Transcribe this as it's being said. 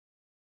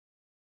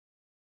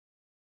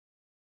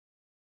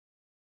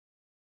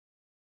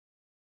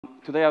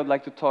Today I would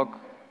like to talk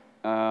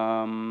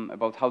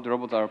about how the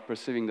robots are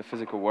perceiving the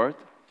physical world.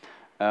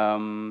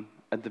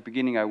 At the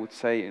beginning, I would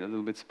say, a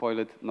little bit spoil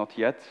it, not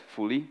yet,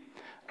 fully,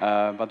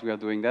 but we are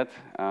doing that.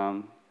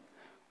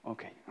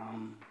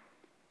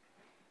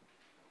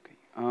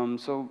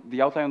 So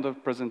the outline of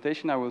the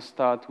presentation, I will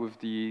start with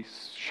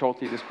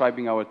shortly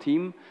describing our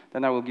team,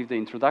 then I will give the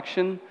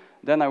introduction,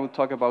 then I will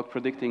talk about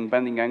predicting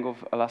bending angle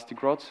of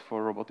elastic rods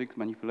for robotic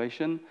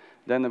manipulation,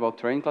 then about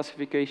terrain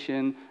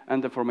classification,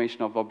 and the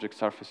formation of object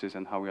surfaces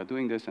and how we are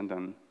doing this, and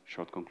then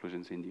short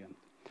conclusions in the end.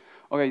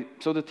 Okay,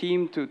 so the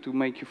team, to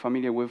make you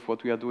familiar with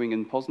what we are doing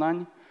in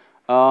Poznań.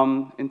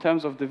 In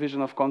terms of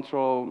division of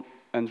control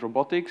and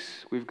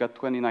robotics, we've got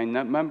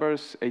 29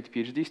 members, 8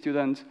 PhD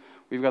students.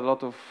 We've got a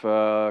lot of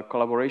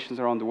collaborations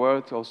around the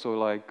world, also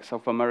like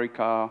South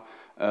America,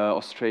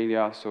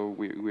 Australia, so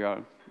we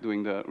are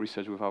doing the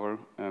research with our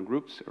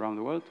groups around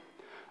the world.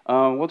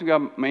 What we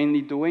are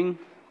mainly doing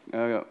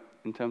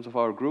in terms of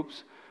our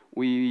groups,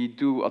 we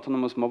do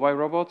autonomous mobile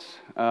robots.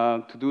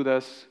 To do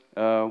this,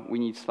 we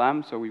need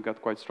SLAM, so we've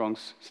got quite strong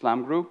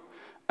SLAM group.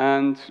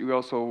 And we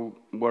also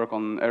work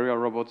on aerial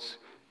robots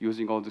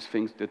using all these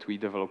things that we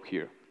develop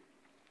here.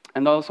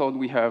 And also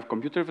we have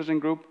computer vision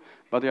group,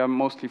 but they are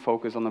mostly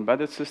focused on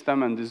embedded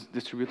system and this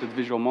distributed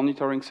visual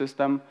monitoring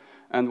system.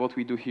 And what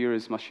we do here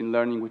is machine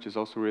learning, which is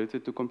also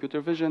related to computer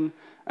vision.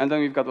 And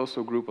then we've got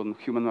also a group on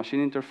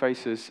human-machine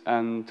interfaces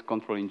and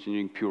control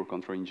engineering, pure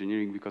control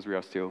engineering, because we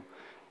are still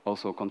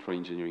also a control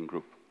engineering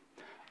group.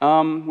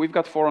 We've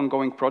got 4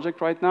 ongoing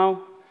projects right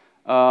now.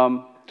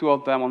 2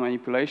 of them on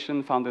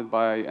manipulation, funded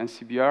by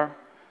NCBR.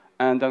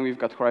 And then we've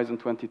got Horizon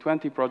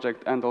 2020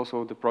 project, and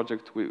also the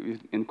project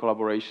in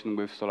collaboration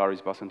with Solaris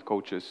Bus and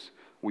Coaches.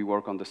 We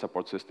work on the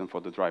support system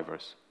for the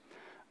drivers.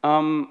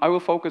 I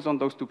will focus on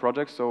those 2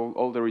 projects, so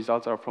all the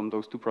results are from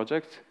those 2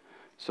 projects.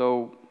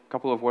 So a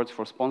couple of words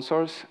for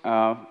sponsors.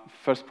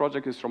 First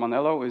project is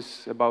Romanello,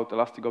 is about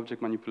elastic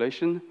object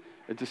manipulation.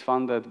 It is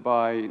funded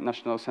by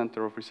National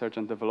Center of Research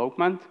and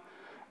Development.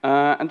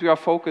 And we are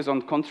focused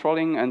on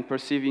controlling and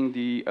perceiving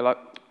the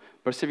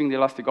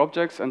elastic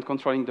objects and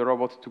controlling the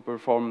robot to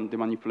perform the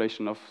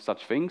manipulation of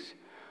such things.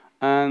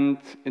 And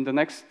in the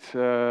next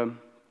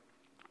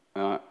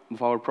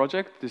of our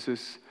project, this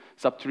is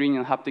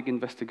Subterranean Haptic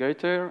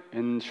Investigator.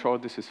 In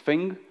short, this is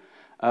THING.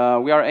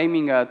 We are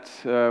aiming at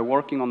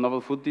working on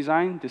novel food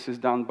design. This is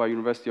done by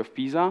University of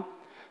Pisa.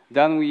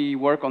 Then we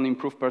work on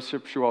improved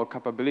perceptual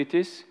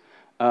capabilities.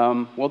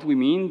 What we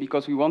mean,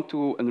 because we want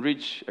to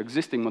enrich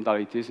existing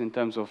modalities in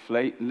terms of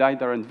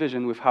LiDAR and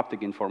vision with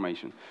haptic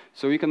information.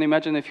 So you can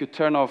imagine if you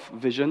turn off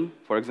vision,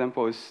 for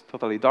example, it's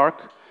totally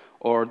dark,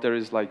 or there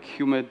is like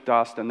humid,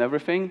 dust, and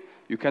everything,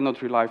 you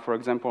cannot rely, for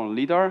example, on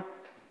LiDAR.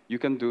 You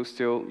can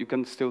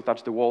still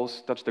touch the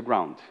walls, touch the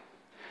ground.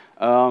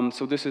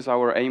 So this is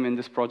our aim in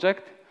this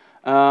project.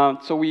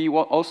 So we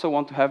also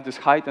want to have this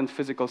height and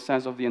physical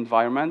sense of the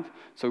environment.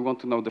 So we want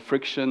to know the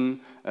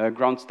friction,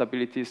 ground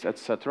stabilities,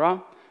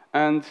 etc.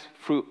 And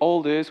through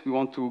all this, we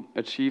want to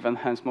achieve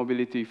enhanced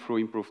mobility through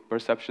improved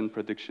perception,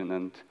 prediction,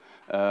 and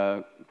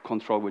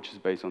control, which is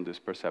based on this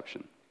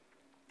perception.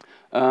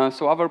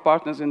 So our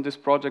partners in this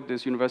project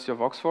is University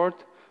of Oxford,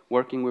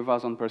 working with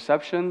us on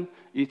perception,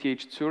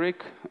 ETH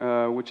Zurich,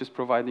 which is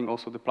providing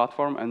also the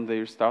platform and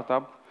their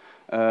startup,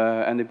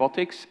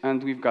 Anybotics,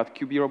 and we've got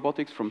QB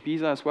Robotics from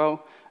Pisa as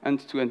well, and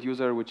 2 end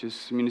user, which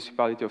is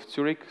Municipality of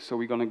Zurich. So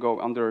we're going to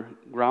go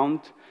underground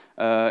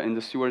in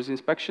the sewers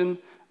inspection.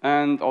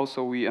 And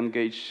also we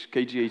engage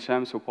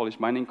KGHM, so Polish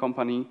mining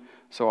company.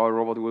 So our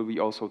robot will be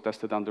also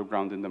tested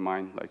underground in the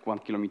mine, like 1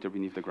 kilometer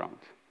beneath the ground.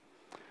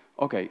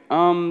 Okay,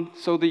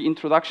 so the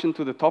introduction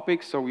to the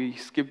topic. So we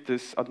skipped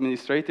this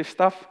administrative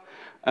stuff.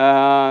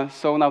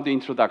 So now the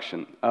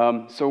introduction.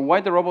 So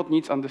why the robot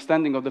needs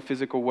understanding of the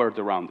physical world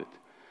around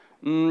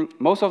it.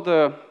 Most of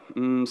the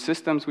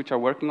systems which are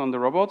working on the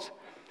robots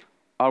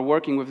are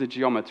working with the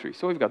geometry.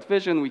 So we've got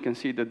vision, we can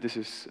see that this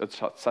is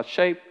such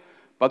shape.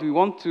 But we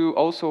want to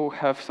also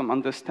have some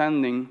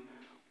understanding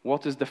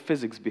what is the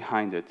physics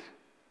behind it.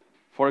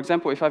 For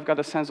example, if I've got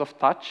a sense of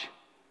touch,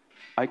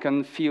 I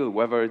can feel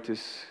whether it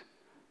is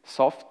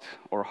soft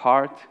or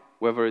hard,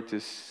 whether it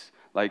is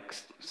like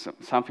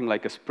something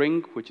like a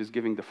spring, which is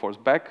giving the force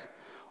back,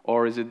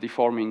 or is it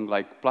deforming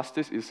like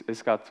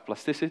it's got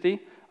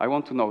plasticity. I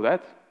want to know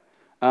that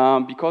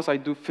because I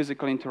do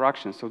physical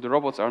interactions. So the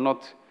robots are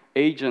not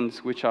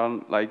agents which are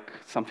like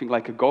something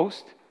like a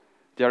ghost.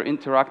 They are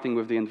interacting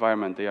with the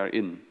environment they are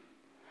in.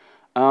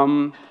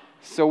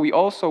 So we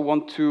also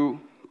want to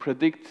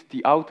predict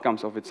the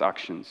outcomes of its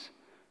actions.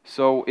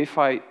 So if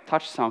I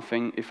touch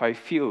something, if I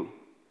feel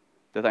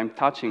that I'm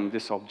touching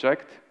this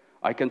object,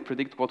 I can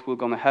predict what will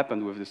going to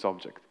happen with this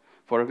object.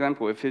 For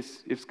example, if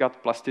it's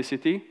got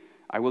plasticity,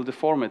 I will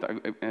deform it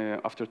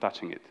after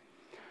touching it.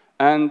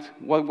 And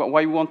why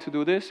we want to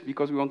do this?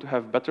 Because we want to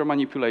have better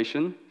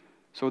manipulation.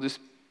 So this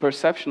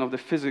perception of the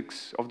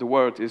physics of the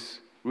world is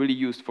really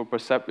used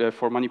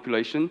for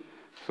manipulation.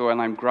 So when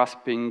I'm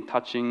grasping,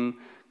 touching,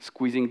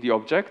 squeezing the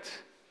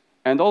object.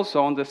 And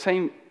also on the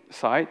same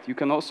side, you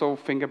can also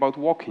think about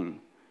walking.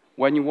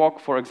 When you walk,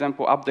 for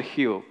example, up the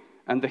hill,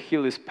 and the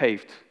hill is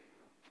paved,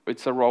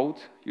 it's a road,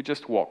 you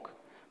just walk.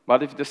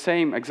 But if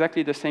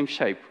exactly the same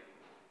shape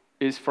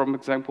is, for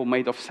example,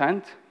 made of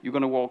sand, you're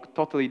going to walk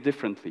totally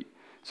differently.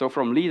 So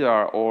from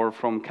LiDAR or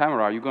from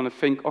camera, you're going to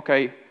think,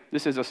 OK,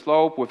 this is a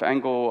slope with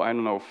angle, I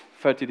don't know,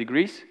 30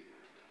 degrees,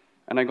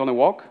 and I'm going to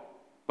walk.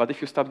 But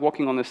if you start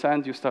walking on the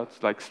sand, you start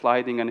like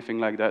sliding, anything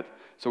like that.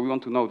 So we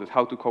want to know that,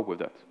 how to cope with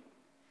that.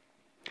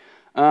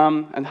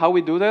 And how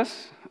we do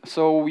this?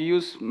 So we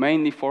use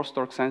mainly force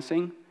torque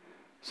sensing.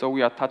 So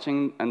we are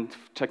touching and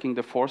checking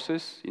the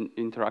forces,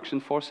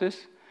 interaction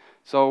forces.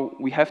 So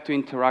we have to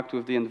interact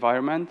with the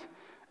environment.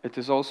 It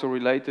is also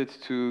related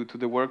to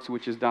the work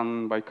which is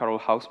done by Karol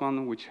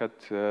Hausmann, which had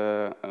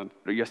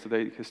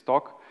yesterday his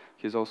talk.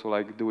 He's also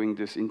like doing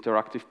this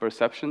interactive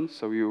perception.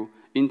 So you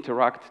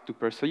interact to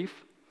perceive.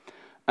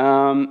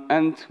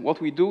 And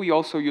what we do, we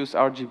also use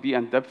RGB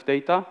and depth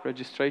data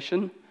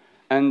registration.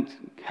 And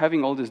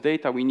having all this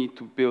data, we need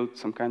to build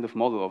some kind of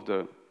model of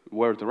the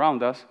world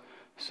around us.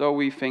 So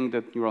we think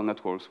that neural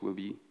networks will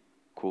be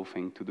a cool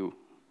thing to do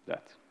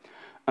that.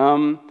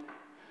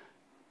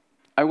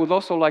 I would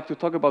also like to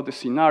talk about the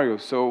scenario.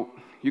 So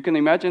you can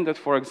imagine that,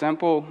 for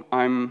example,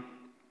 I'm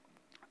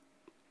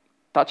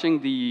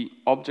touching the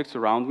objects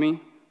around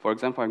me. For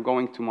example, I'm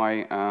going to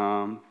my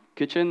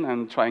kitchen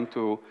and trying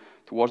to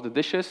wash the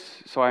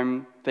dishes, so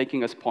I'm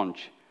taking a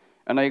sponge.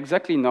 And I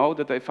exactly know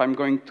that if I'm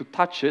going to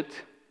touch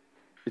it,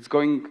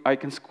 I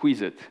can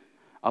squeeze it.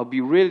 I'll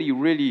be really,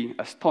 really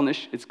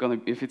astonished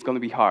if it's going to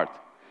be hard.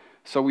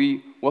 So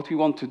what we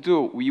want to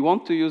do, we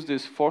want to use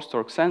this force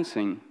torque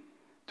sensing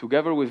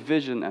together with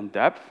vision and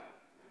depth,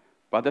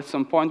 but at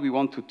some point we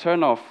want to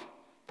turn off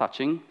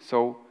touching.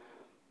 So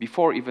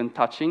before even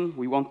touching,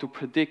 we want to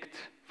predict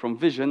from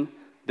vision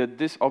that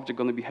this object is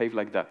going to behave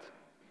like that.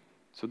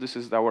 So this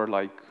is our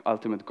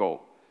ultimate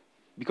goal.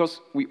 Because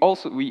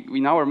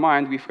in our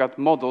mind, we've got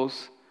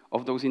models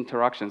of those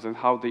interactions and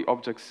how the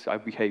objects are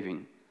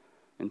behaving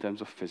in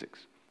terms of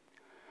physics.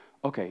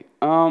 OK,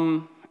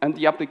 and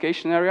the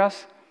application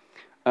areas,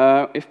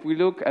 if we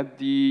look at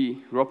the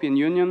European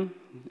Union,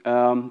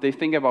 they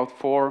think about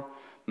 4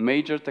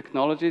 major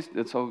technologies,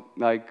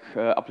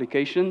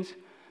 applications.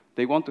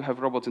 They want to have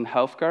robots in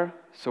healthcare,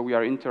 so we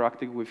are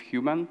interacting with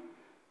human,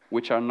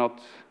 which are not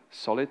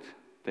solid,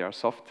 they are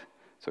soft.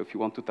 So if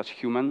you want to touch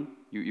human,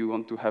 you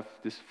want to have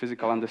this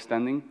physical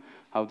understanding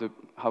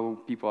how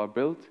people are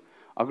built.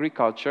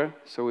 Agriculture,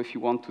 so if you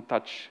want to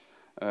touch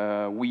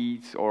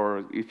weeds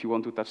or if you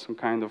want to touch some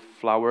kind of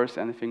flowers,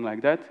 anything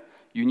like that,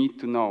 you need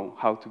to know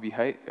how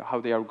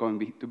they are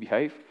going to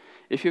behave.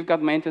 If you've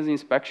got maintenance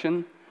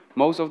inspection,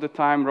 most of the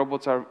time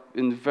robots are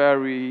in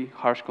very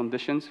harsh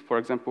conditions. For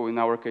example, in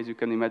our case, you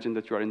can imagine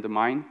that you are in the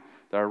mine.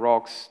 There are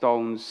rocks,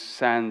 stones,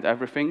 sand,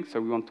 everything.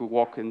 So we want to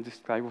walk in this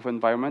type of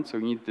environment, so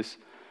you need this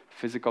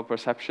physical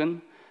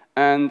perception.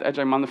 And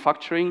agile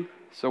manufacturing,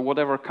 so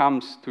whatever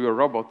comes to your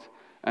robot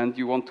and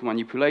you want to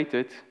manipulate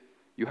it,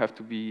 you have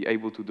to be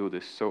able to do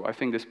this. So I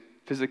think this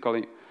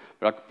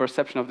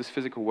perception of this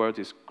physical world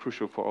is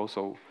crucial for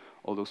also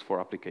all those 4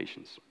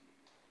 applications.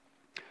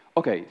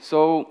 OK,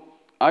 so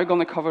I'm going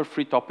to cover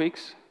 3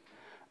 topics.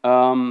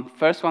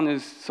 First one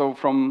is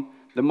from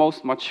the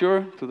most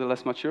mature to the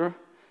less mature.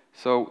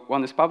 So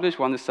one is published,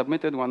 one is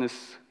submitted, one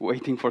is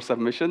waiting for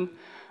submission.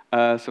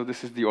 So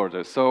this is the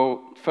order.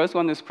 So first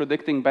one is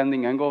predicting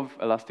bending angle of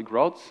elastic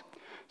rods.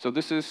 So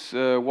this is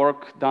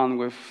work done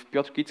with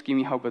Piotr Kicki,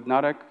 Michał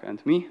Bednarek, and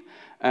me.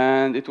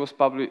 And it was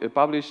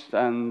published,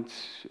 and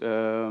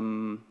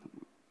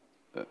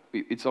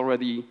it's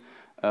already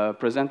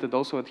presented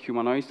also at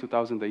Humanoids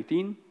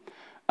 2018.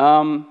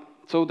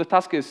 So the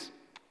task is,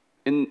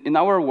 in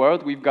our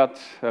world, we've got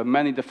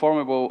many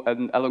deformable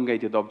and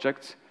elongated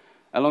objects.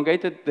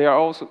 Elongated, they are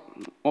also,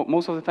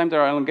 most of the time they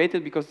are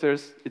elongated because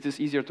it is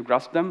easier to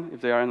grasp them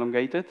if they are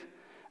elongated,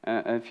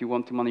 if you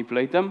want to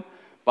manipulate them.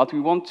 But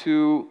we want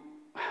to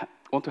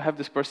have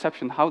this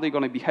perception how they're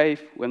going to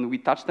behave when we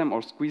touch them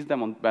or squeeze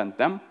them or bend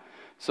them.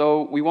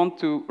 So we want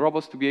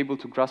robots to be able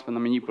to grasp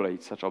and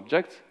manipulate such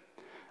objects.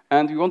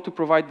 And we want to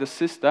provide the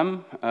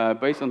system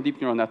based on deep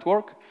neural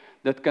network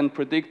that can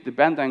predict the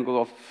bend angle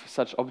of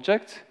such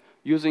objects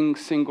using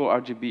single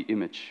RGB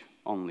image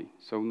only.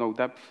 So no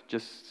depth,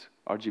 just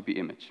RGB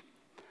image.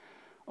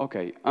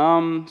 OK,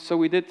 so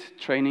we did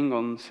training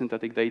on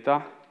synthetic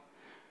data.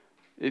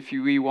 If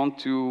we want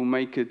to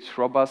make it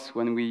robust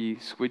when we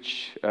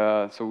switch,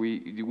 so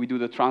we do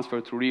the transfer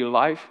to real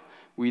life,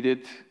 we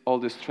did all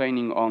this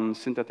training on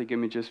synthetic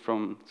images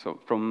from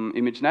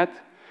ImageNet.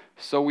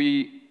 So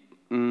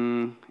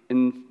in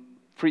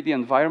 3D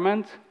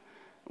environment,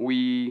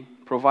 we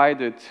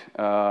provided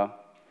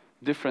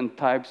different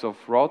types of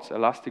rods,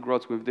 elastic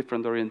rods with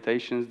different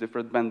orientations,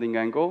 different bending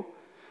angle.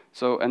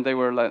 So, and they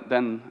were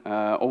then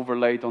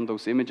overlaid on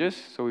those images.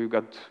 So we've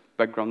got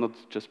background, not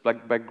just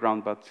black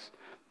background, but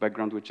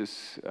background which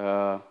is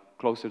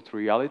closer to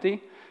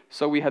reality.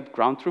 So we had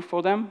ground truth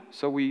for them.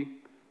 So we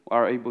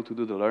are able to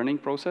do the learning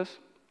process.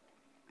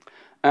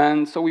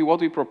 And so what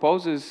we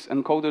propose is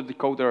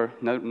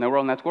encoder-decoder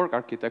neural network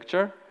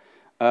architecture,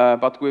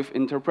 but with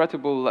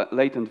interpretable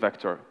latent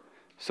vector.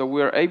 So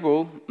we're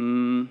able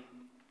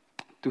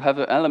to have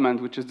an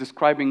element which is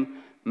describing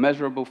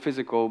measurable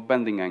physical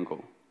bending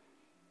angle.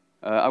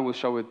 I will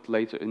show it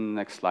later in the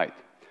next slide.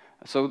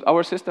 So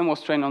our system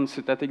was trained on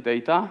synthetic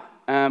data,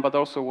 but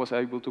also was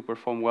able to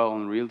perform well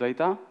on real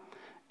data.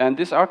 And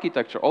this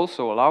architecture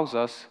also allows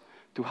us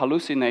to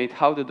hallucinate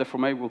how the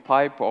deformable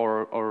pipe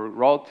or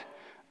rod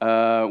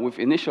with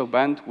initial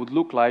bend would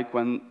look like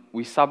when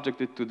we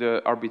subject it to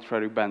the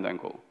arbitrary bend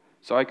angle.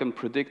 So I can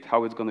predict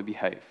how it's going to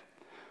behave.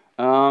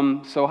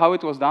 So how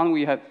it was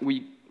done,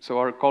 so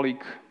our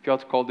colleague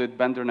Piotr called it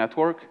Bender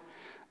network.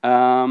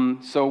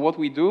 So what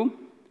we do,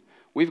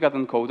 we've got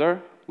encoder,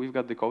 we've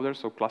got decoder,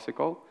 so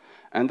classical,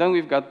 and then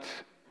we've got,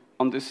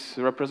 on this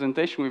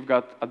representation, we've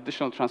got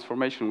additional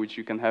transformation, which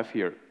you can have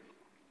here.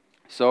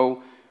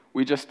 So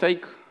we just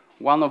take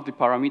one of the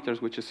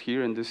parameters, which is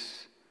here in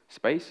this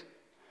space,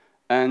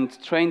 and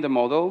train the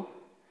model.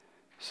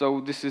 So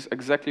this is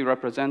exactly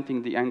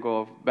representing the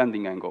angle of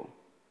bending angle.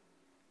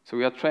 So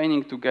we are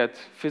training to get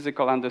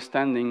physical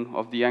understanding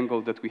of the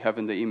angle that we have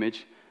in the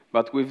image,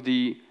 but with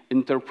the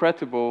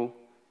interpretable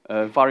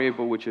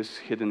variable which is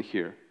hidden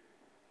here.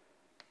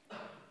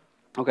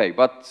 Okay,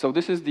 so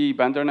this is the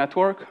Bender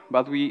network,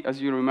 but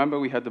as you remember,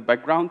 we had the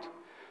background.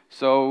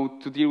 So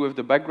to deal with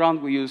the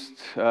background, we used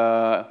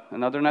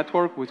another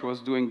network which was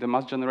doing the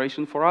mass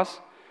generation for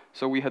us.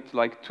 So we had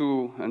like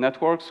two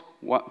networks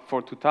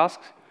for two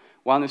tasks.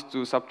 One is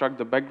to subtract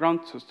the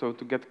background, so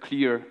to get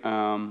clear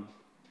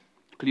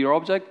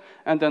object,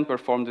 and then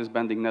perform this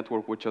bending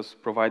network, which is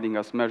providing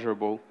us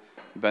measurable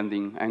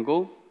bending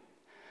angle.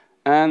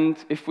 And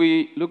if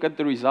we look at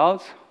the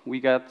results, we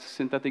get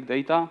synthetic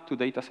data, two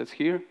data sets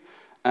here,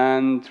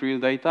 and real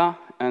data,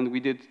 and we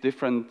did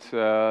different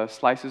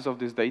slices of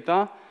this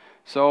data.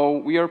 So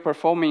we are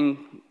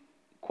performing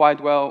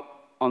quite well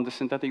on the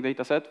synthetic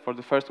data set. For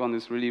the first one,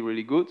 is really,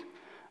 really good,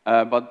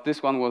 but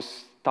this one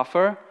was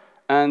tougher.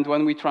 And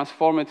when we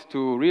transform it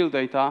to real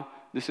data,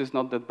 this is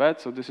not that bad.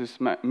 So this is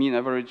mean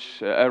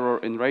average error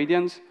in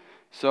radians.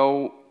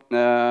 So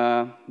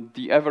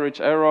the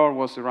average error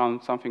was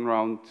something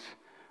around,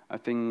 I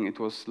think it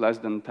was less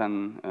than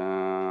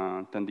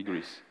 10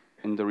 degrees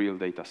in the real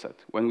data set.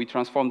 When we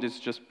transformed this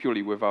just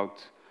purely without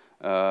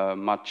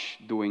much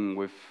doing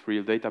with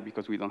real data,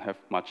 because we don't have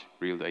much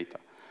real data.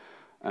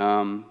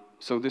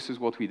 So this is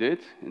what we did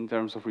in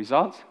terms of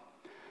results.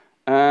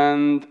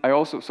 And I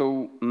also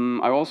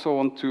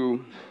want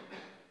to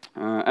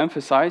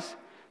emphasize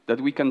that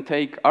we can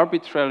take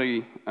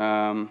arbitrary,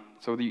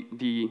 so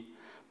the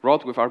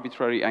rod with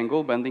arbitrary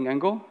angle, bending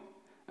angle,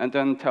 and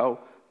then tell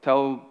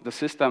the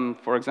system,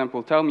 for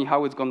example, tell me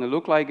how it's going to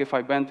look like if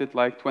I bend it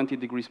like 20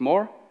 degrees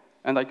more,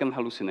 and I can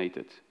hallucinate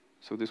it.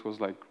 So this was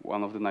like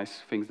one of the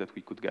nice things that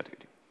we could get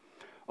here.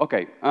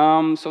 Okay,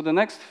 so the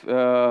next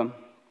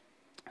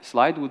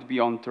slide would be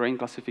on terrain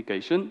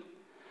classification.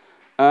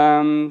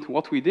 And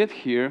what we did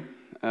here,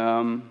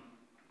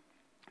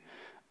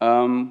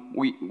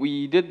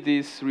 we did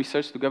this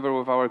research together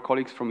with our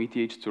colleagues from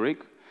ETH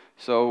Zurich.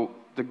 So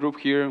the group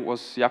here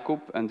was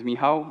Jakub and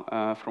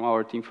Michał from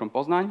our team from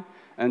Poznań,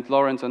 and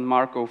Lawrence and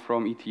Marco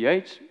from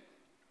ETH.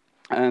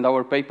 And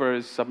our paper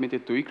is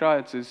submitted to ICRA.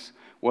 It is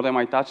What Am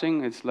I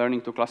Touching? It's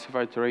learning to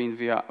classify terrain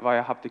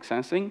via haptic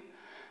sensing.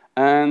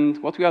 And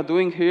what we are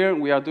doing here,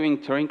 we are doing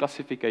terrain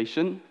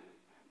classification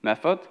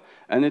method,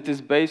 and it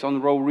is based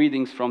on raw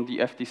readings from the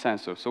FT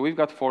sensor. So we've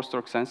got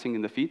four-stroke sensing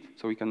in the feet,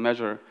 so we can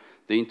measure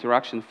the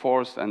interaction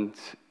force and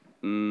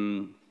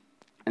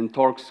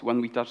torques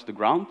when we touch the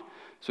ground.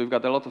 So we've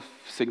got a lot of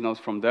signals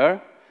from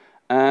there.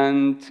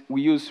 And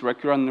we use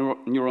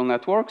recurrent neural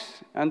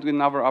networks, and with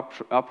another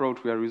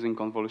approach, we are using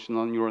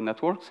convolutional neural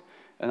networks,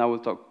 and I will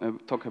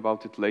talk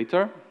about it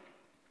later.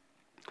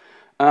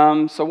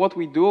 So what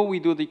we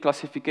do the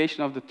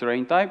classification of the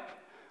terrain type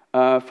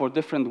for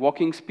different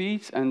walking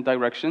speeds and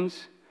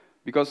directions,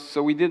 because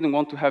we didn't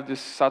want to have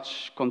this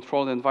such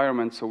controlled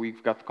environment, so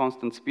we've got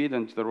constant speed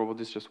and the robot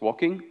is just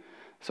walking.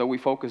 So we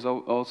focus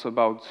also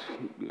about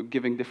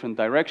giving different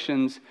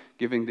directions,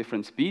 giving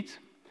different speeds.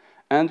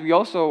 And we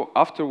also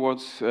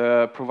afterwards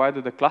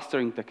provided a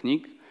clustering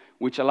technique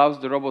which allows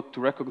the robot to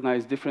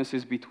recognize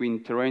differences between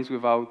terrains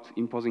without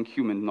imposing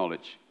human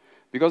knowledge.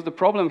 Because the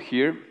problem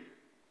here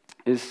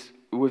is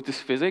with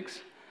this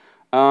physics,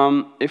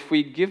 if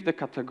we give the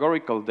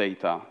categorical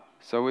data,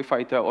 so if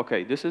I tell,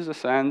 okay, this is a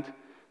sand,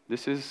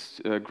 this is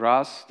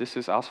grass, this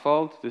is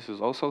asphalt, this is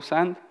also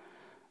sand,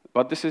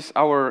 but this is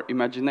our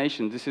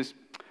imagination,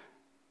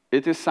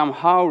 it is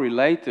somehow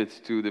related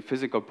to the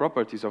physical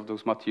properties of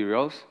those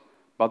materials,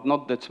 but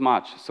not that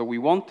much. So we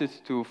wanted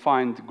to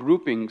find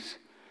groupings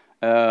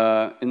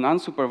in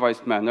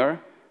unsupervised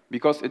manner,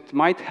 because it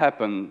might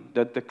happen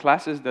that the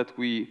classes that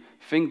we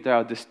think they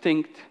are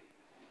distinct,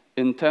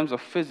 in terms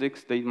of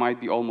physics, they might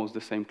be almost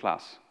the same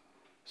class.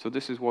 So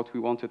this is what we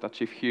wanted to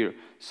achieve here.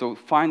 So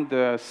find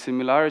the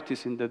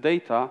similarities in the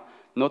data,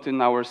 not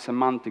in our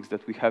semantics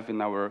that we have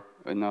in our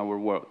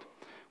world.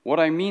 What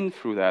I mean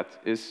through that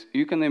is,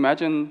 you can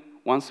imagine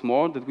once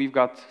more that we've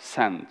got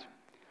sand.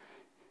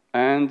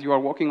 And you are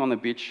walking on a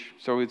beach,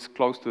 so it's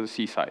close to the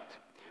seaside.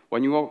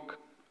 When you walk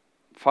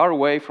far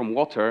away from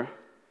water,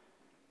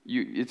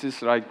 it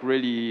is like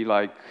really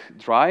like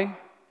dry,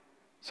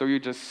 so you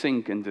just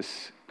sink in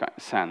this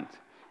sand.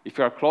 If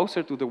you are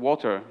closer to the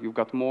water, you've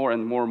got more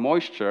and more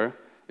moisture,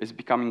 it's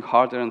becoming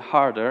harder and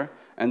harder,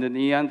 and in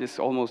the end, it's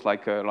almost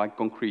like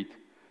concrete.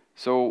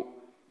 So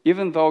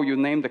even though you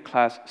name the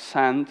class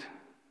sand,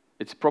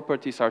 its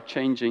properties are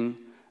changing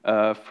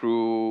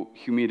through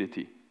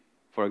humidity,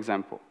 for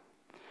example.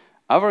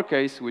 Other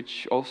case,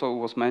 which also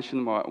was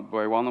mentioned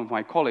by one of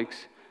my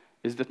colleagues,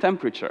 is the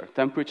temperature.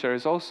 Temperature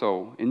is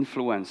also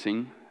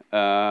influencing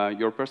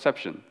your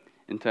perception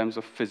in terms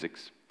of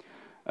physics.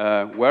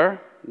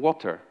 Where?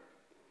 Water.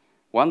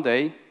 One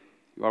day,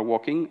 you are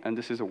walking, and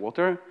this is a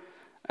water,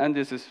 and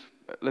this is,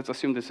 let's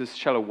assume this is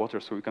shallow water,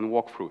 so we can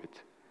walk through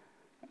it.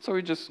 So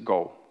we just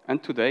go.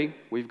 And today,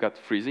 we've got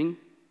freezing,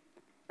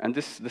 and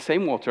the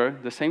same water,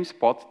 the same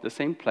spot, the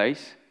same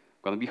place,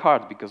 gonna be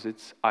hard because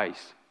it's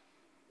ice.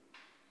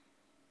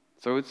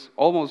 So it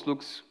almost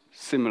looks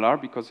similar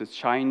because it's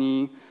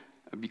shiny.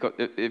 Because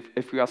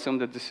if we assume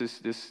that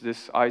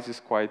this ice is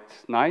quite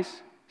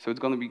nice, so it's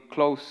going to be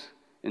close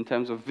in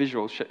terms of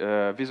visual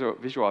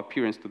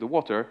appearance to the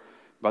water,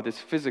 but its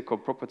physical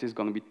property is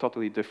going to be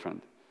totally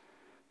different.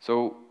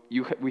 So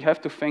we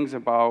have to think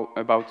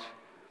about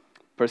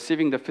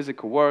perceiving the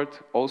physical world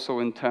also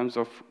in terms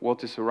of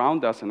what is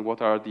around us and what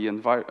are the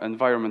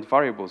environment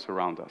variables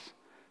around us.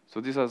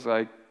 So these are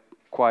like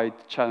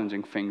quite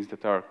challenging things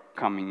that are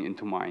coming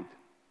into mind.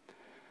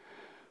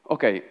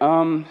 Okay,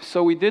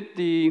 so we did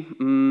the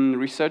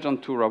research on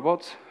 2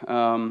 robots.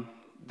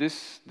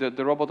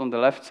 The robot on the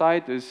left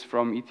side is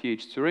from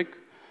ETH Zurich.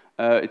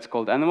 It's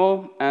called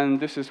Animal, and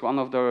this is one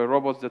of the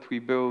robots that we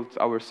built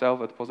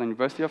ourselves at Poznań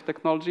University of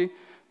Technology.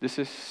 This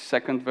is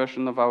second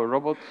version of our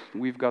robot.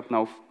 We've got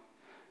now,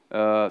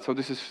 so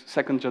this is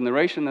second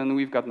generation, and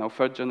we've got now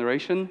third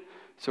generation.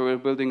 So we're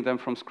building them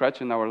from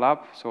scratch in our lab.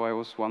 So I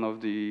was one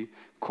of the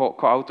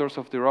co-authors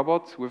of the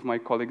robot with my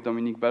colleague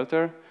Dominique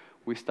Belter.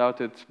 We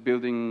started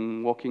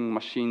building walking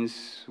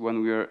machines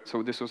when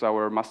so this was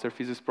our master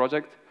thesis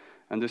project,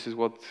 and this is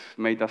what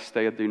made us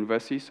stay at the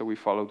university, so we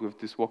followed with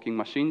these walking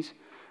machines.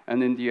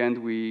 And in the end,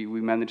 we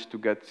managed to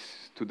get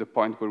to the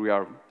point where we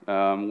are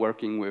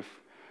working with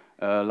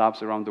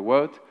labs around the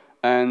world.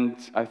 And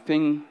I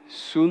think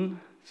soon,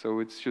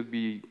 so it should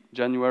be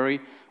January,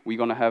 we're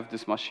gonna have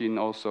this machine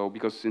also,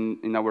 because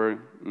in our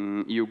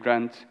EU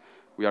grant,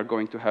 we are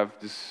going to have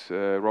this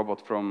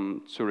robot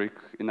from Zurich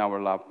in our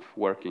lab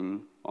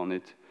working on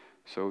it.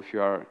 So if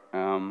you are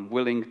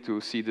willing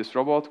to see this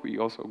robot, we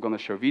also going to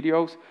share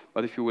videos,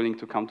 but if you're willing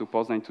to come to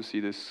Poznań to see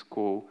this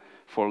cool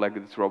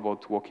 4-legged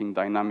robot walking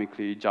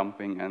dynamically,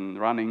 jumping and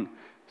running,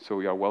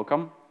 so you are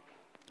welcome.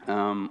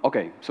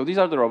 Okay, so these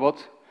are the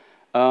robots.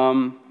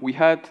 We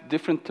had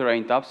different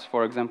terrain types,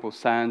 for example,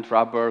 sand,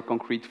 rubber,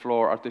 concrete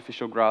floor,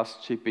 artificial grass,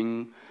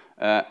 chipping,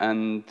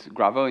 and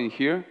gravel in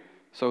here.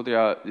 So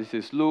this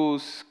is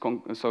loose,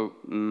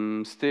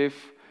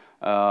 stiff,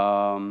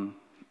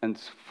 and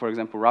for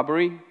example,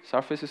 rubbery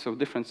surfaces, so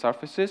different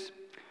surfaces.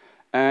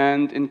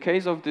 And in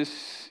case of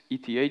this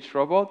ETH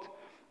robot,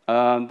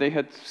 they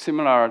had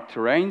similar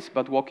terrains,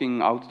 but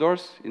walking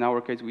outdoors. In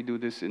our case, we do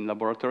this in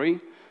laboratory.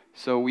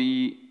 So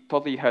we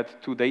totally had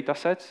 2 data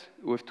sets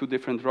with 2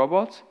 different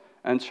robots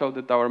and showed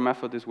that our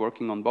method is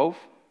working on both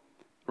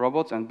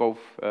robots and both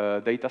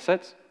data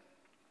sets.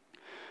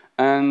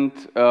 And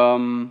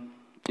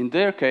in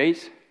their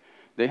case,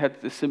 they had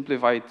the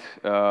simplified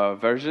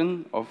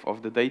version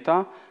of the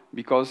data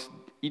because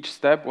each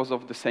step was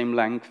of the same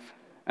length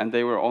and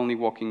they were only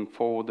walking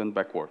forward and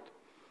backward.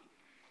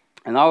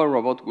 And our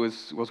robot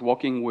was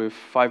walking with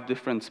 5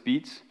 different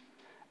speeds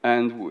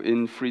and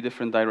in 3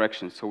 different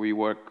directions. So we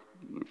work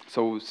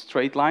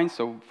straight lines,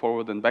 so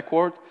forward and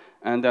backward,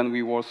 and then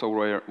we also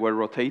were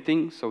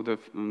rotating, so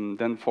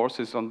then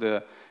forces on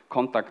the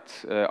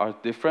contact are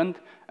different,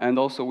 and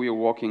also we are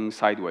walking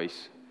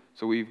sideways.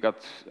 So we've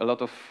got a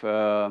lot of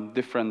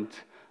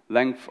different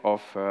length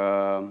of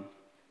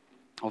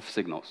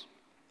signals.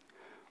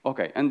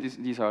 Okay, and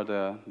these are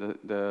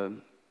the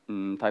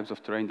types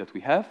of terrain that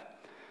we have.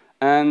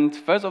 And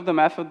first of the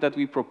method that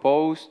we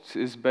proposed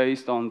is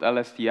based on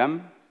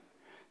LSTM.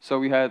 So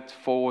we had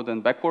forward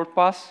and backward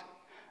pass,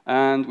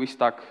 and we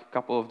stuck a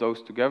couple of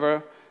those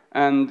together,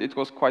 and it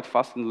was quite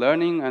fast in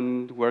learning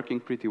and working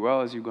pretty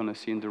well, as you're going to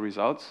see in the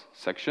results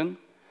section.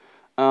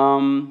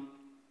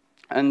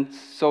 And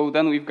so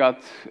then we've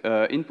got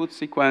input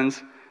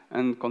sequence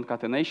and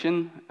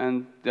concatenation,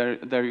 and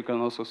there you can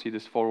also see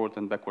this forward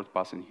and backward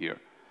pass in here.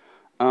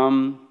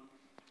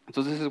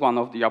 So this is one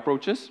of the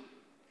approaches.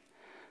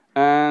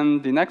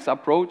 And the next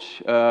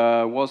approach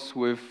was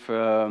with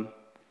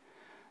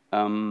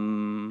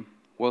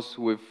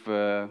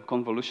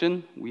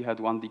convolution. We had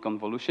 1D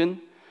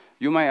convolution.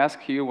 You may ask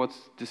here what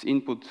this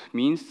input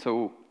means.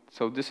 So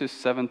this is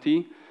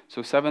 70.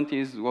 So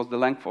 70 was the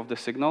length of the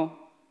signal,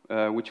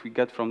 which we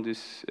get from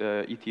this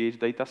ETH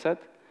data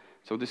set.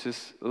 So this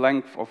is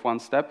length of one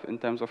step in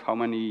terms of how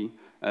many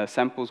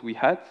samples we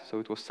had. So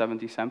it was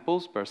 70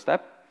 samples per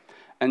step.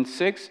 And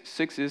 6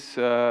 is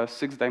a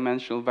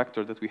 6-dimensional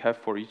vector that we have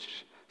for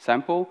each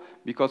sample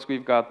because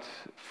we've got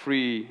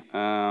three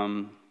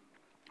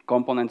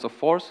components of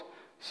force,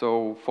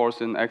 so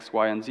force in X,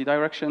 Y, and Z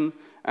direction,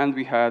 and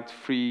we had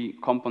three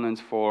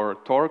components for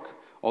torque,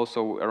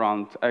 also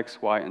around X,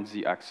 Y, and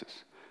Z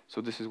axis.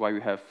 So this is why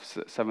we have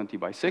 70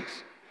 by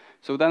 6.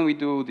 So then we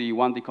do the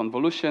 1D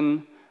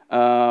convolution,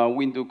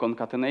 we do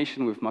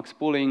concatenation with max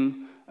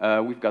pooling,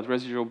 we've got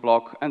residual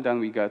block, and then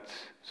we get,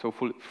 so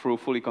through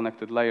fully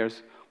connected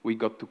layers, we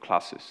got to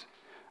classes.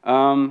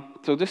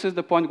 So this is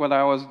the point when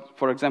I was,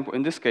 for example,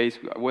 in this case,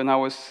 when I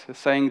was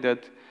saying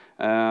that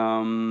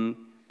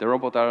the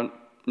robots are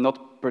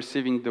not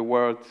perceiving the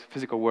world,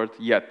 physical world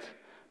yet,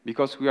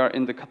 because we are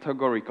in the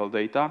categorical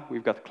data,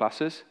 we've got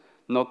classes,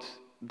 not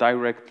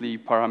directly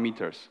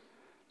parameters.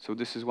 So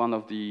this is one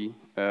of the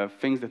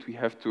things that we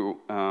have to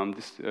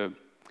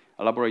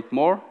elaborate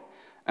more.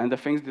 And the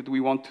things that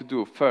we want to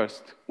do,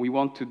 first, we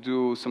want to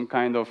do some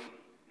kind of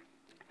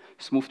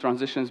smooth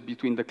transitions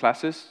between the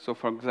classes. So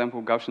for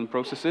example, Gaussian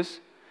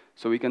processes.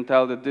 So we can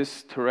tell that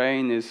this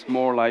terrain is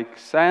more like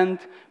sand,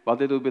 but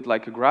a little bit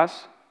like a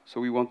grass. So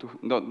we want to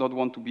not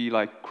want to be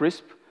like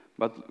crisp,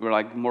 but we're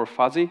like more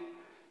fuzzy.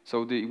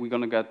 So we're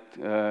going to get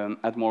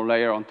add more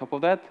layer on top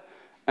of that.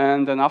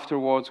 And then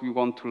afterwards, we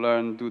want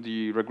to do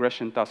the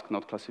regression task,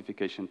 not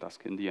classification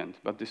task in the end.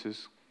 But this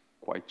is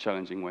quite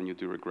challenging when you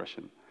do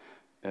regression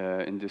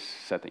in this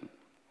setting.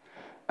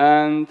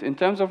 And in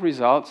terms of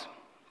results,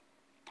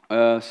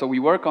 so we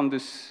work on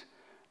this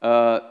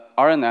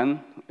RNN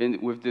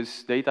with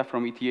this data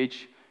from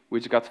ETH,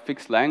 which got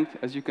fixed length.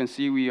 As you can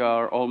see, we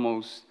are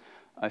almost,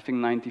 I think,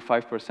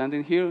 95%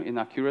 in here in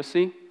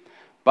accuracy.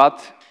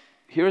 But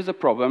here's the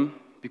problem,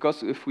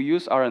 because if we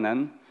use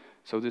RNN,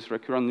 so this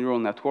recurrent neural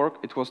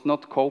network, it was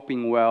not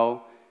coping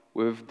well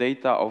with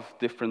data of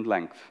different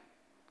length.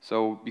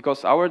 So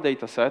because our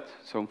data set,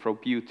 so from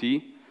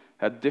PUT,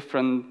 had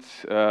different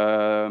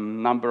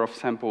number of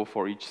sample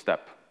for each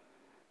step,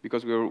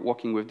 because we were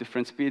walking with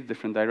different speeds,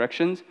 different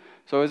directions.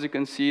 So as you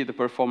can see, the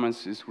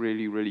performance is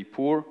really, really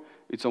poor.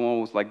 It's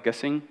almost like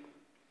guessing,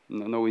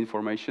 no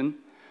information.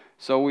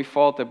 So we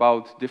thought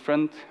about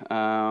different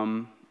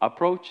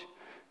approach.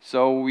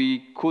 So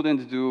we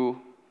couldn't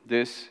do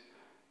this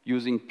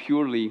using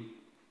purely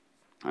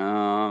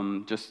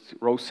just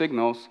raw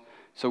signals.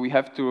 So we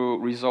have to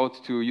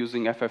resort to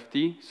using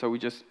FFT. So we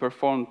just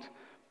performed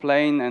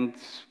plain and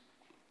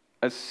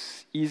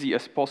as easy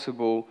as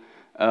possible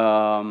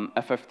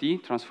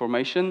FFT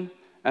transformation.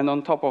 And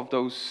on top of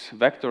those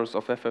vectors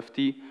of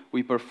FFT,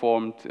 we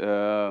performed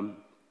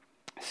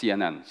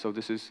CNN. So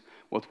this is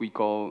what we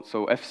call,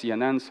 so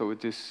FCNN, so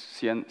it is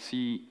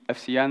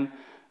FCN,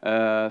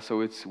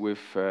 so it's with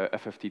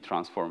FFT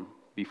transform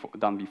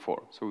done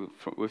before, so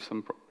with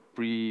some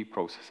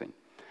pre-processing.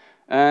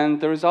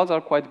 And the results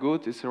are quite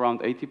good. It's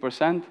around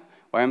 80%.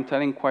 Why I'm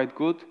telling quite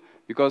good?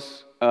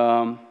 Because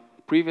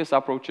previous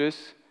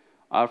approaches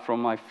are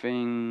from, I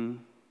think,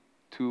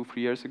 2-3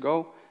 years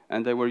ago,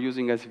 and they were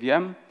using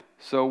SVM.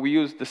 So we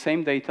used the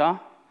same data,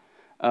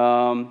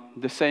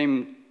 the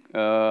same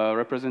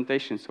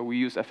representation. So we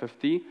use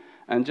FFT,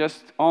 and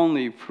just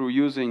only through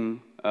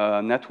using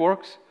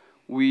networks,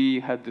 we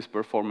had this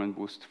performance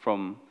boost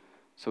from,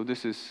 so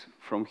this is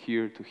from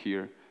here to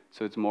here.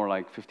 So it's more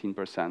like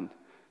 15%.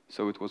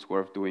 So it was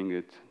worth doing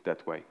it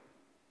that way.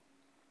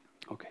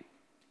 Okay.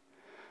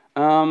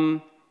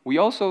 We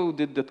also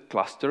did the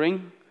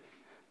clustering.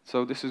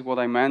 So this is what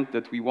I meant,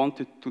 that we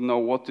wanted to know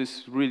what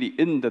is really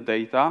in the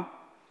data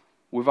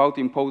without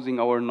imposing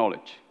our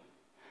knowledge.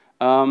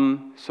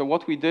 So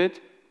what we did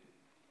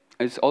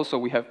is also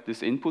we have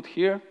this input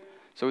here.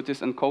 So it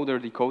is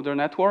encoder-decoder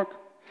network.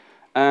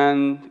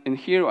 And in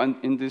here,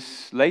 in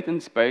this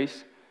latent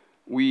space,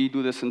 we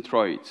do the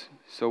centroids.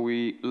 So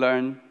we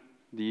learn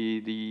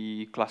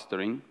the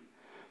clustering.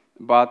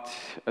 But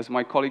as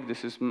my colleague,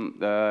 this is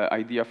the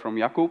idea from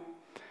Jakub.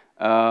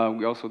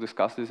 We also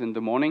discussed this in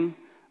the morning.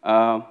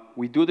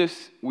 We do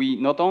this, we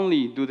not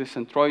only do the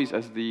centroids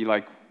as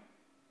the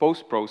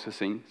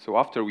post-processing, so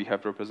after we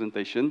have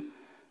representation,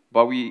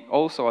 but we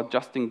also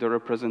adjusting the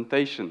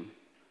representation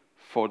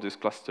for this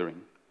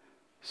clustering.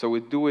 So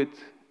we do it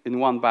in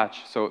one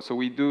batch. So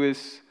we do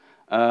this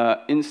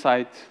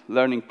inside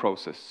learning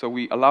process. So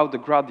we allow the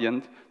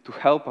gradient to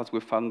help us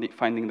with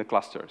finding the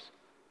clusters.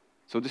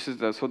 So this is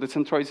so the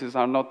centroids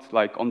are not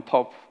like on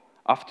top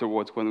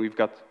afterwards when we've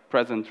got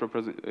present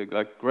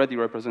ready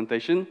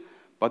representation,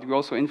 but we're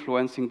also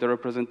influencing the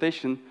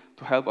representation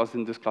to help us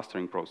in this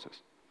clustering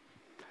process.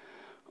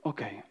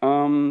 Okay,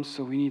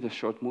 so we need a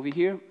short movie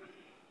here.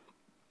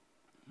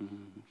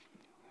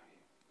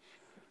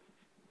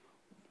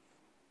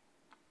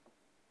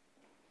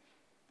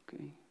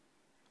 Okay.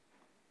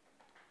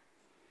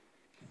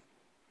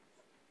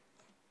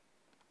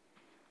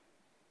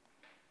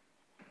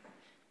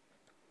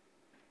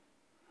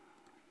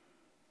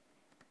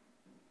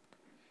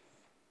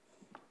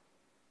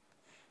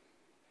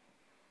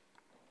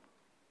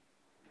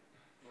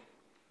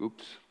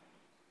 Oops.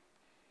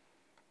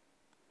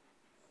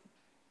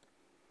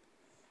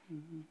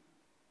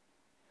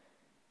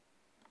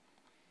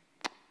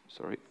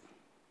 Sorry.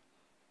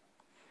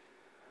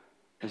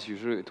 As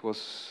usual, it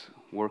was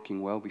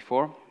working well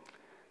before.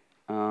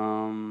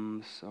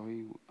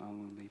 Sorry, I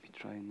will maybe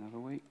try another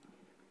way.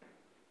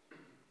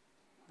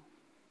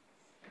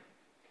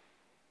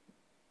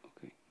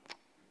 Okay.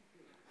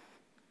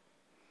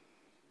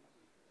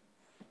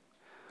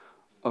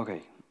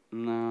 Okay.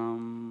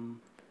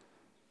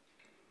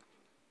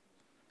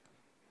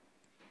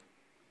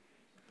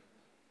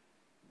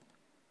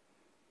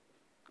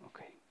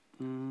 Okay.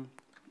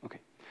 Okay.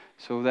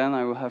 So then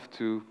I will have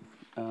to.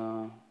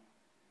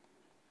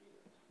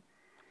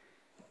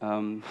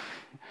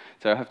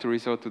 So I have to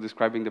resort to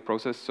describing the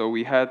process. So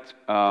we had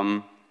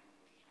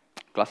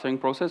clustering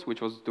process, which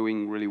was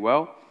doing really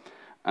well,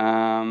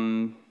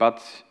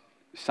 but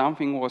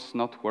something was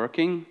not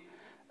working.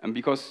 And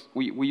because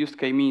we used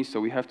k-means, so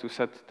we have to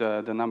set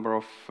the number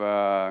of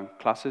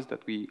classes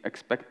that we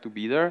expect to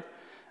be there.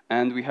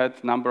 And we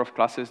had number of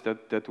classes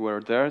that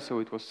were there, so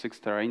it was 6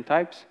 terrain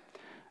types.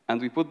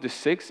 And we put the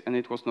 6, and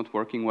it was not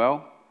working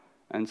well.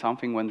 And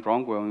something went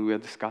wrong when we were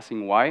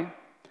discussing why.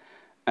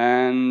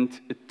 And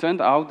it turned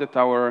out that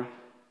our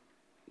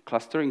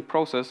clustering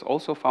process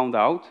also found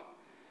out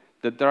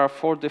that there are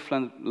 4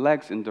 different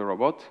legs in the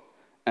robot,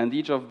 and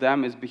each of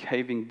them is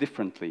behaving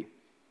differently.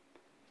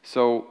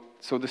 So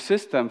the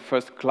system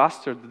first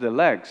clustered the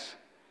legs,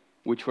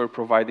 which were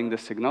providing the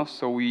signals.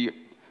 So we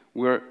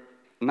were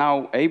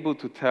now able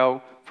to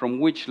tell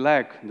from which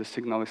leg the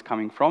signal is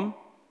coming from.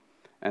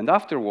 And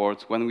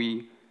afterwards, when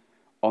we,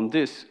 on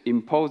this,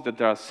 imposed that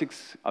there are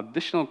 6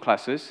 additional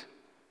classes,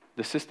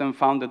 the system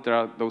found that there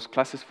are those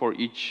classes for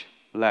each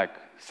leg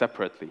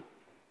separately.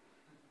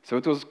 So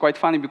it was quite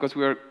funny because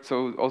we were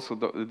also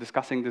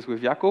discussing this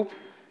with Jakub.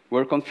 We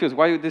were confused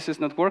why this is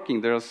not working.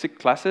 There are 6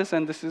 classes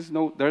and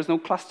there is no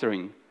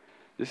clustering.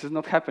 This is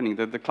not happening.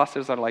 The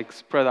clusters are like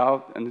spread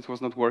out and it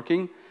was not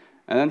working.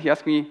 And then he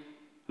asked me,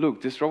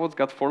 look, this robot's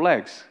got 4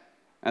 legs.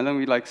 And then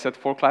we like set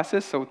 4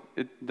 classes. So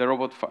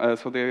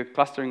the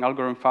clustering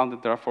algorithm found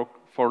that there are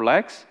 4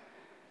 legs.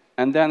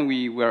 And then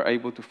we were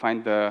able to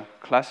find the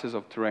classes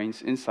of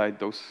terrains inside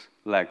those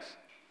legs.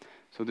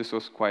 So this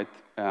was quite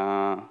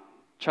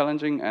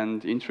challenging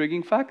and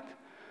intriguing fact,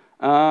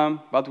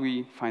 but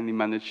we finally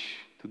managed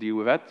to deal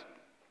with it.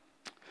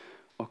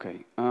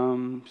 Okay,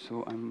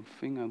 so I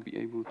think I'll be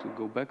able to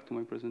go back to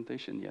my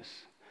presentation,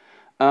 yes.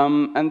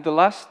 And the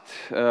last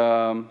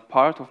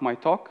part of my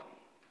talk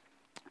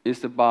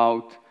is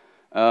about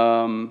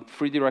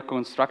 3D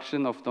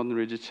reconstruction of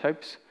non-rigid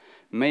shapes.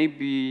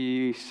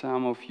 Maybe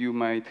some of you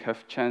might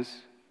have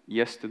chance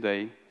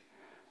yesterday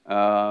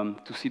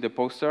to see the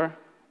poster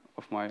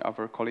of my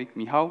other colleague,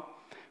 Michał,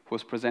 who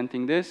was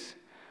presenting this.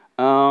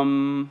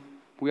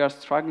 We are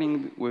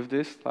struggling with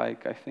this,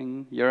 like, I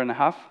think, year and a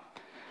half,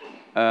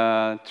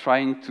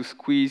 trying to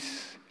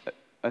squeeze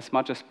as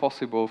much as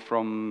possible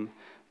from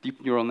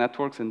deep neural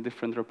networks and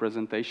different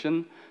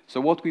representation. So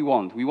what we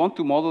want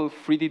to model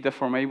 3D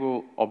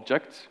deformable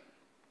objects,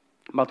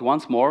 but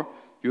once more,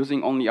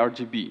 using only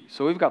RGB.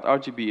 So we've got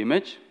RGB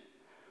image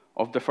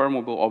of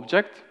deformable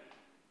object,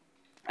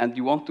 and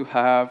you want to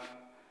have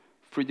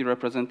 3D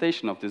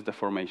representation of this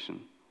deformation.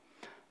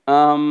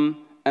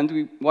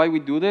 Why we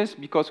do this?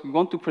 Because we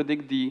want to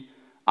predict the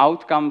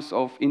outcomes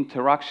of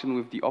interaction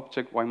with the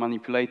object while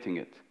manipulating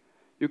it.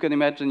 You can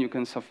imagine you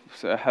can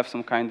have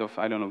some kind of,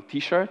 I don't know,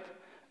 t-shirt,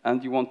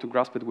 and you want to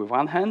grasp it with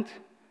one hand,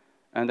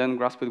 and then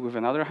grasp it with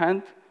another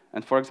hand,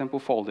 and for example,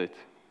 fold it.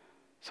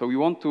 So we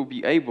want to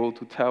be able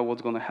to tell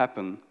what's going to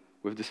happen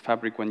with this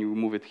fabric when you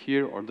move it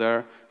here or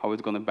there, how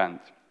it's going to bend.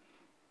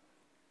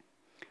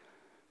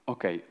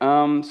 Okay,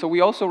 so we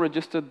also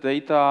registered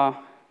data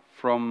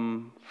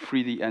from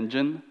 3D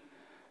engine.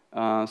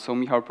 So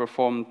Michał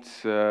performed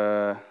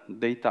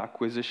data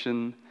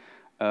acquisition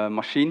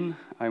machine,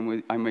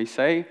 I may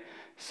say.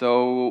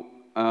 So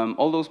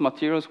all those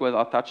materials were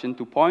attached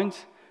into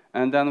points,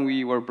 and then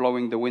we were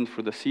blowing the wind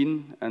through the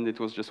scene, and it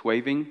was just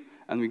waving,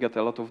 and we got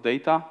a lot of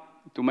data.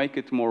 To make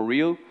it more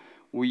real,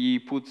 we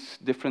put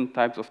different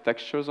types of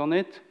textures on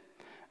it.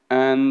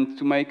 And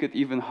to make it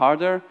even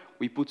harder,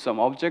 we put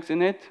some objects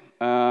in it.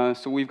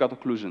 So we've got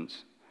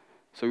occlusions.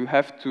 So you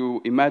have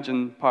to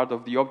imagine part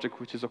of the object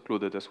which is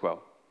occluded as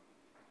well.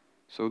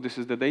 So this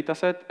is the data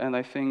set, and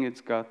I think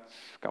it's got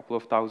a couple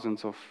of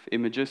thousands of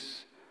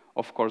images,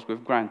 of course,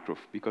 with ground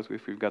truth, because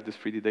if we've got this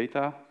 3D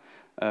data,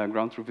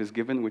 ground truth is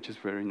given, which is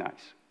very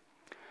nice.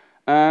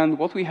 And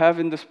what we have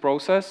in this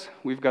process,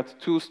 we've got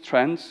 2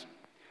 strands.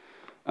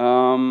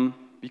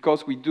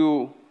 Because we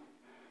do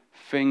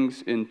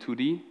things in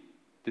 2D,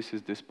 this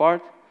is this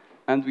part,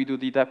 and we do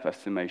the depth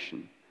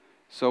estimation.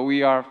 So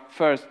we are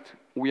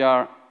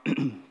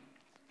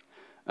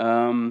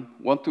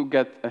want to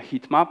get a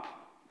heat map.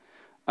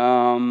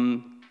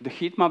 The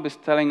heat map is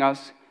telling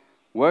us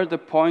where the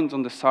points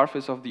on the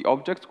surface of the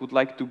object would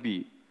like to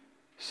be.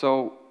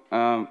 So,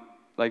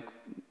 like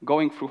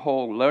going through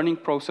whole learning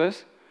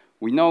process,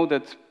 we know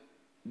that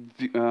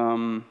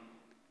the,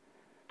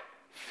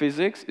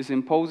 physics is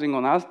imposing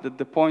on us that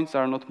the points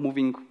are not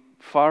moving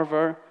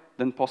farther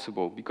than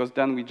possible, because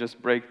then we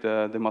just break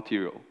the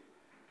material.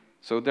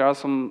 So there are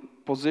some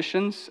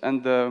positions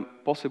and the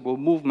possible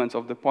movements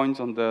of the points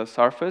on the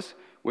surface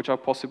which are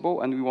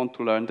possible, and we want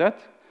to learn that.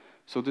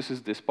 So this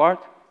is this part.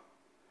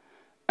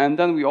 And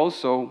then we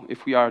also,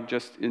 if we are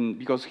just in,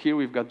 because here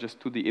we've got just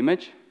 2D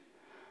image,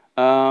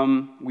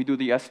 we do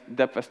the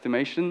depth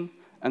estimation,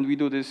 and we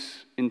do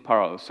this in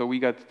parallel. So we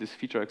got this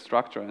feature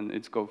extractor, and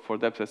it's go for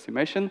depth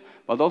estimation,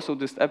 but also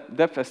this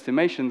depth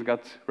estimation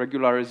got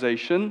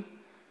regularization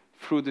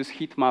through this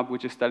heat map,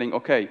 which is telling,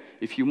 okay,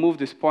 if you move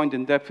this point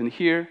in depth in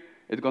here,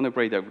 it's going to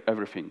break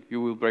everything.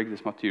 You will break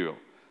this material.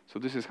 So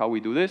this is how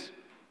we do this.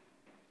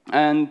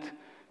 And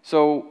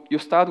so you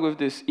start with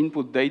this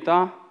input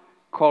data,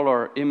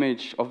 color,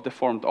 image of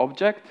deformed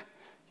object.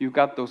 You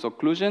got those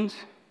occlusions.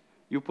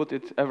 You put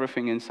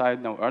everything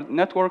inside our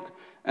network,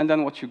 and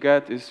then what you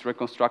get is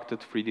reconstructed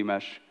 3D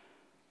mesh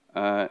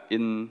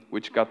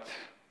which got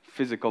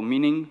physical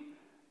meaning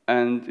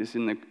and is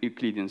in a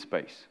Euclidean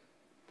space.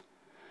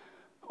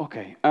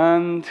 Okay,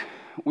 and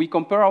we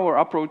compare our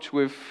approach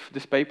with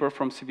this paper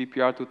from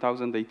CVPR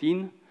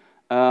 2018.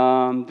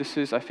 This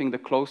is, I think, the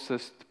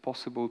closest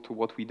possible to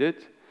what we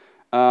did.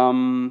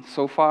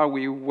 So far,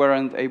 we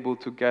weren't able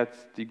to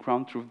get the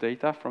ground truth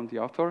data from the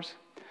authors.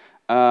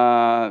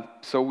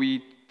 So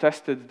we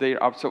tested their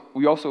so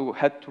we also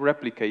had to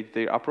replicate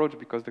their approach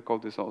because the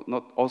code is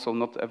also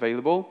not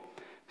available.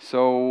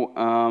 So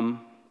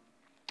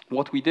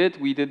what we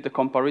did the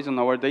comparison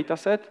of our data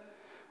set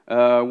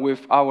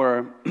with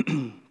our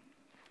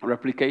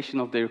replication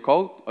of their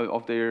code,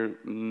 of their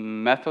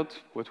method,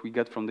 what we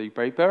get from the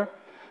paper.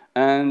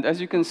 And as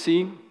you can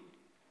see,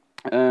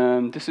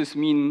 this is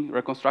mean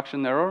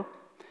reconstruction error.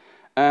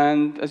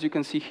 And as you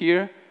can see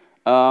here,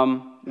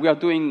 we are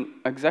doing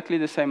exactly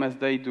the same as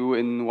they do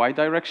in Y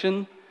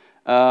direction.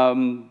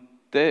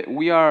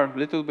 We are a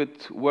little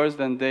bit worse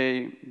than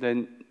they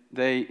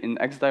in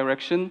X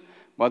direction.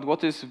 But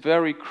what is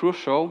very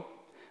crucial,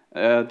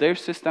 their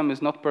system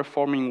is not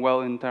performing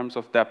well in terms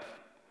of depth.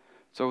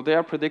 So they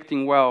are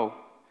predicting well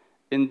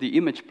in the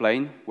image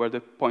plane where the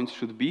points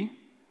should be,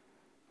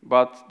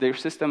 but their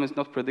system is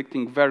not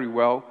predicting very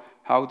well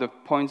how the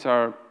points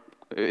are,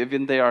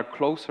 even they are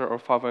closer or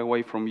farther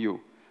away from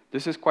you.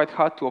 This is quite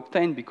hard to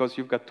obtain because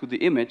you've got to the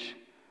image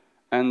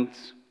and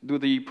do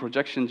the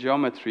projection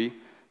geometry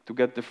to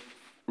get the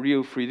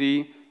real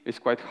 3D is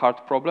quite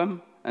hard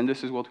problem, and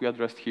this is what we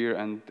addressed here,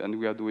 and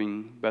we are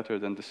doing better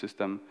than the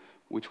system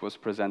which was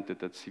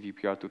presented at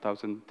CVPR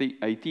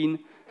 2018,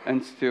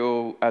 and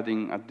still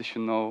adding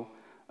additional,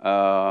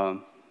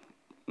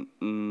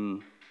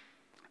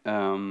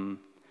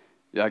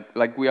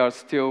 like we are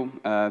still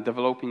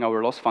developing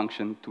our loss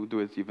function to do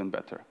it even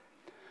better.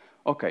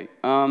 Okay,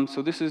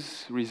 so this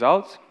is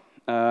results,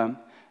 and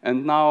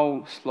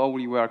now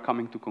slowly we are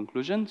coming to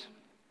conclusions.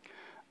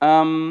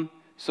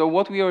 So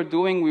what we are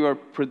doing, we are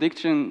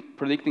predicting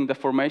the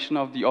formation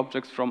of the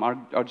objects from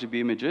RGB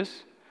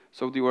images.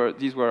 So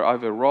these were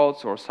either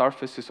rods or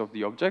surfaces of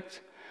the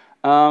objects.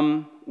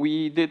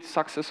 We did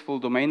successful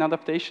domain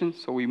adaptation,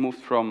 so we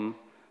moved from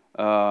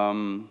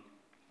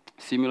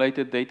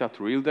simulated data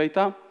to real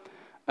data.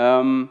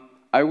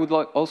 I would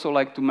also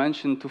like to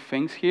mention 2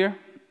 things here.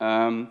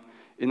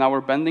 In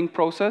our bending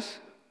process,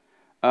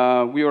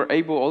 we were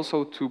able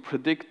also to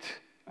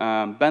predict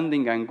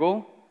bending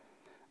angle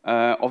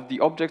of the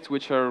objects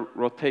which are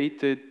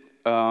rotated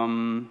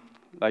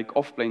like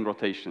off-plane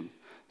rotation.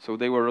 So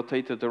they were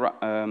rotated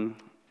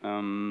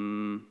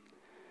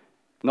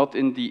not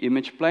in the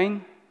image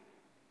plane,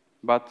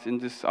 but in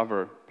this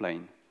other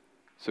plane.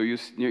 So you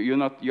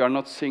are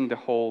not seeing the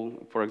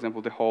whole, for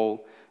example, the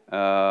whole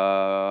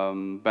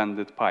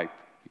bended pipe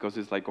because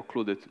it's like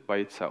occluded by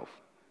itself.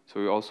 So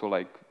you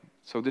also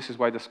so this is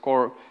why the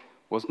score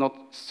was not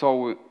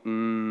so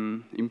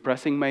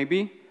impressive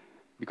maybe,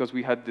 because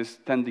we had this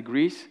 10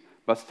 degrees.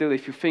 But still,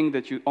 if you think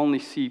that you only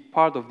see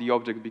part of the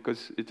object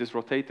because it is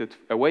rotated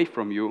away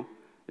from you,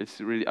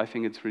 I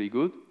think it's really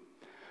good.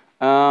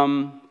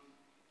 And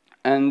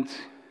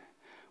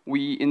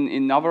we,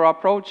 in our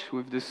approach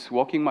with these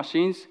walking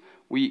machines,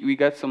 we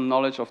get some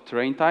knowledge of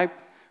terrain type.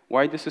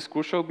 Why this is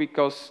crucial?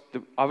 Because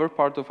the other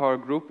part of our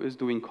group is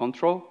doing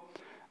control,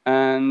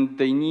 and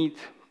they need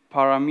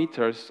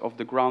parameters of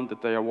the ground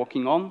that they are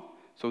walking on,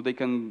 so they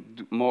can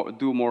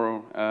do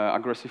more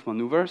aggressive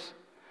maneuvers.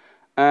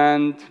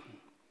 And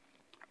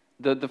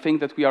the thing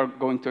that we are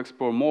going to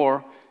explore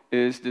more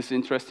is this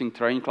interesting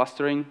terrain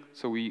clustering.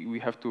 So we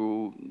have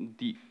to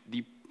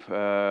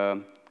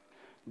dive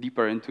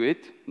deeper into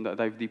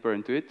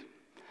it.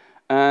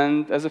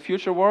 And as a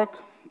future work,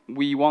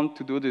 we want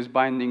to do this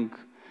binding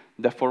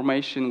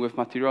deformation with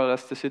material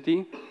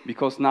elasticity,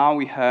 because now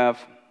we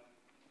have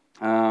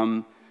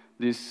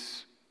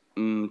this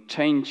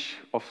change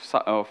of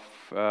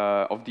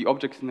the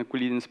object in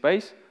Euclidean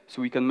space,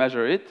 so we can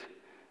measure it,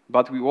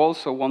 but we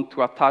also want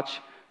to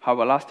attach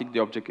how elastic the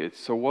object is.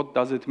 So what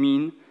does it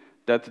mean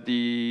that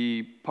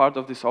the part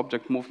of this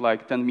object moves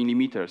like 10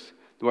 millimeters?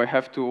 Do I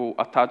have to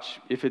attach,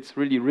 if it's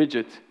really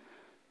rigid,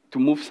 to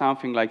move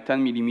something like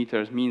 10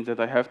 millimeters means that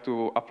I have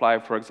to apply,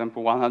 for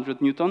example,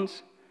 100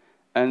 newtons?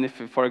 And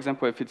if, for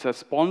example, if it's a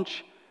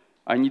sponge,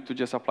 I need to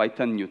just apply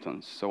 10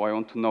 newtons. So I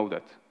want to know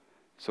that.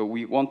 So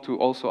we want to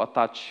also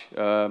attach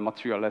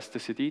material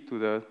elasticity to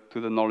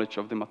the knowledge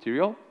of the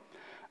material.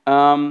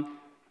 And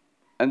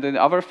then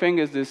the other thing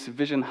is this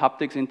vision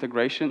haptics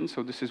integration.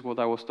 So this is what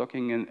I was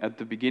talking at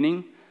the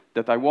beginning,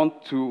 that I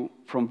want to,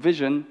 from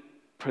vision,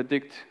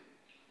 predict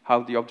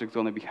how the object's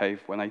going to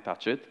behave when I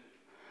touch it.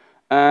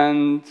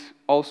 And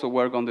also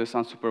work on this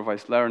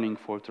unsupervised learning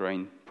for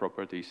terrain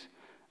properties.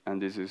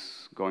 And this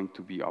is going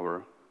to be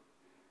our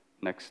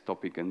next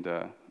topic in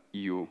the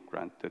EU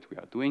grant that we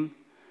are doing.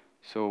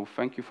 So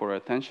thank you for your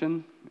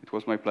attention. It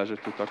was my pleasure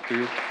to talk to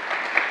you.